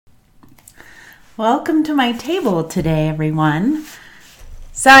Welcome to my table today, everyone.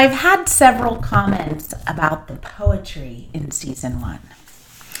 So I've had several comments about the poetry in season 1.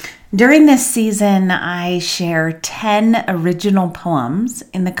 During this season, I share 10 original poems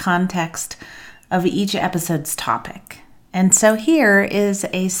in the context of each episode's topic. And so here is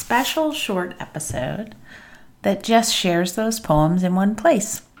a special short episode that just shares those poems in one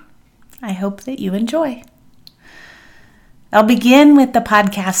place. I hope that you enjoy. I'll begin with the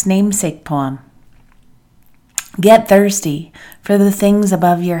podcast namesake poem. Get thirsty for the things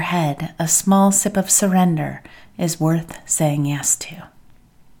above your head. A small sip of surrender is worth saying yes to.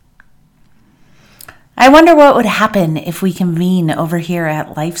 I wonder what would happen if we convene over here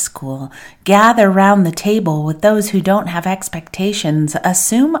at Life School, gather round the table with those who don't have expectations,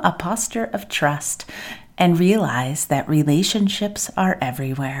 assume a posture of trust, and realize that relationships are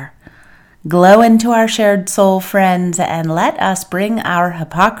everywhere. Glow into our shared soul, friends, and let us bring our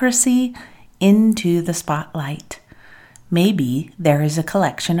hypocrisy into the spotlight. Maybe there is a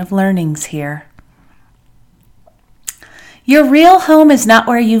collection of learnings here. Your real home is not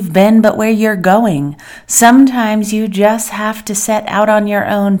where you've been, but where you're going. Sometimes you just have to set out on your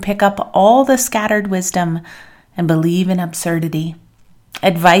own, pick up all the scattered wisdom, and believe in absurdity.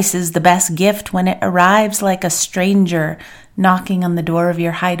 Advice is the best gift when it arrives like a stranger knocking on the door of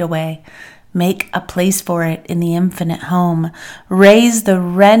your hideaway. Make a place for it in the infinite home. Raise the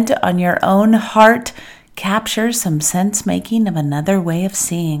rent on your own heart. Capture some sense-making of another way of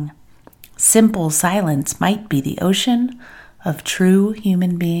seeing. Simple silence might be the ocean of true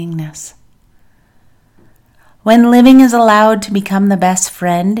human beingness. When living is allowed to become the best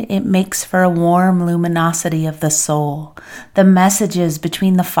friend, it makes for a warm luminosity of the soul. The messages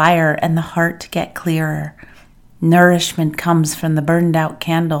between the fire and the heart get clearer. Nourishment comes from the burned-out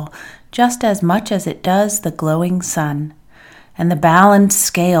candle, just as much as it does the glowing sun. And the balanced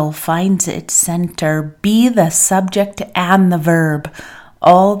scale finds its center. Be the subject and the verb,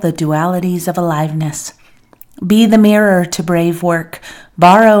 all the dualities of aliveness. Be the mirror to brave work.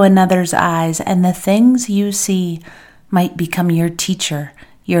 Borrow another's eyes, and the things you see might become your teacher,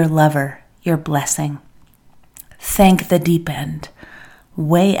 your lover, your blessing. Thank the deep end,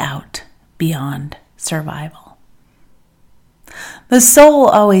 way out beyond survival. The soul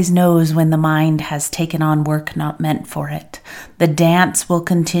always knows when the mind has taken on work not meant for it. The dance will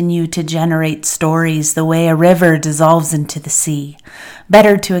continue to generate stories the way a river dissolves into the sea.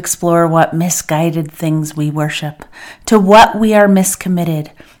 Better to explore what misguided things we worship, to what we are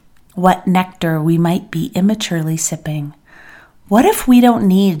miscommitted, what nectar we might be immaturely sipping. What if we don't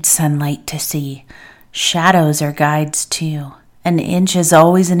need sunlight to see? Shadows are guides too. An inch is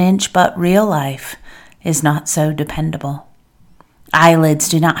always an inch, but real life is not so dependable. Eyelids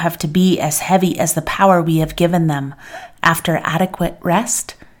do not have to be as heavy as the power we have given them. After adequate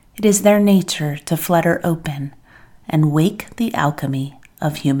rest, it is their nature to flutter open and wake the alchemy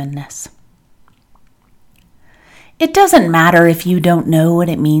of humanness. It doesn't matter if you don't know what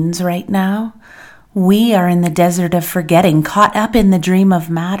it means right now. We are in the desert of forgetting, caught up in the dream of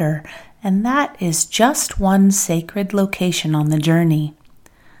matter, and that is just one sacred location on the journey.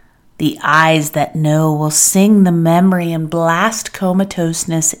 The eyes that know will sing the memory and blast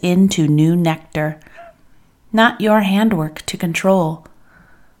comatoseness into new nectar. Not your handwork to control.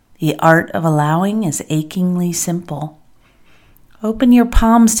 The art of allowing is achingly simple. Open your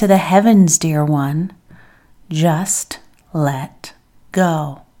palms to the heavens, dear one. Just let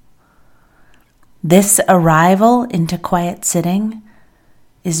go. This arrival into quiet sitting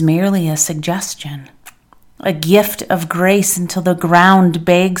is merely a suggestion. A gift of grace until the ground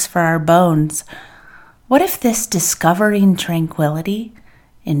begs for our bones. What if this discovering tranquility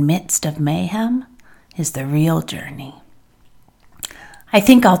in midst of mayhem is the real journey? I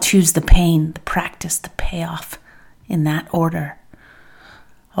think I'll choose the pain, the practice, the payoff in that order.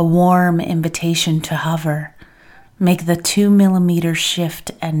 A warm invitation to hover, make the 2 millimeter shift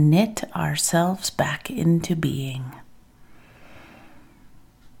and knit ourselves back into being.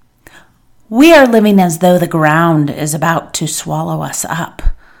 We are living as though the ground is about to swallow us up.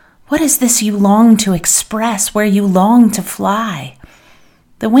 What is this you long to express, where you long to fly?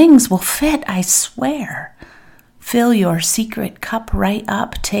 The wings will fit, I swear. Fill your secret cup right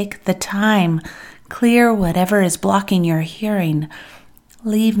up. Take the time. Clear whatever is blocking your hearing.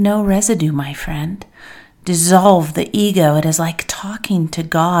 Leave no residue, my friend. Dissolve the ego. It is like talking to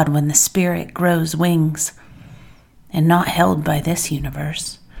God when the spirit grows wings, and not held by this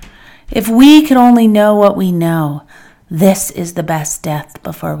universe. If we could only know what we know, this is the best death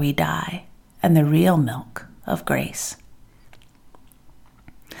before we die, and the real milk of grace.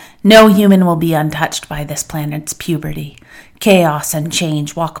 No human will be untouched by this planet's puberty. Chaos and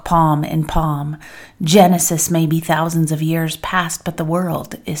change walk palm in palm. Genesis may be thousands of years past, but the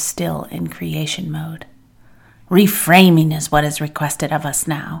world is still in creation mode. Reframing is what is requested of us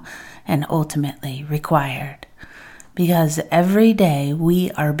now, and ultimately required. Because every day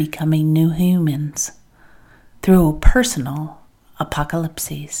we are becoming new humans through personal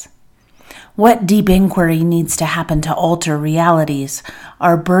apocalypses. What deep inquiry needs to happen to alter realities?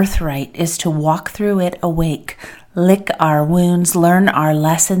 Our birthright is to walk through it awake, lick our wounds, learn our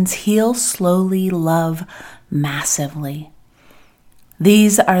lessons, heal slowly, love massively.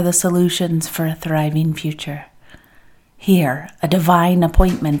 These are the solutions for a thriving future. Here, a divine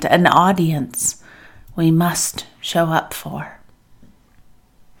appointment, an audience we must show up for.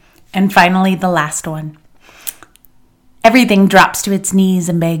 And finally, the last one. Everything drops to its knees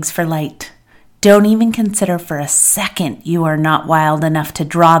and begs for light. Don't even consider for a second you are not wild enough to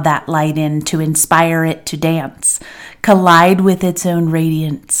draw that light in, to inspire it to dance, collide with its own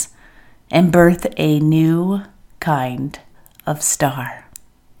radiance, and birth a new kind of star.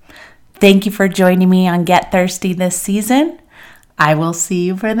 Thank you for joining me on Get Thirsty this season. I will see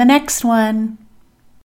you for the next one.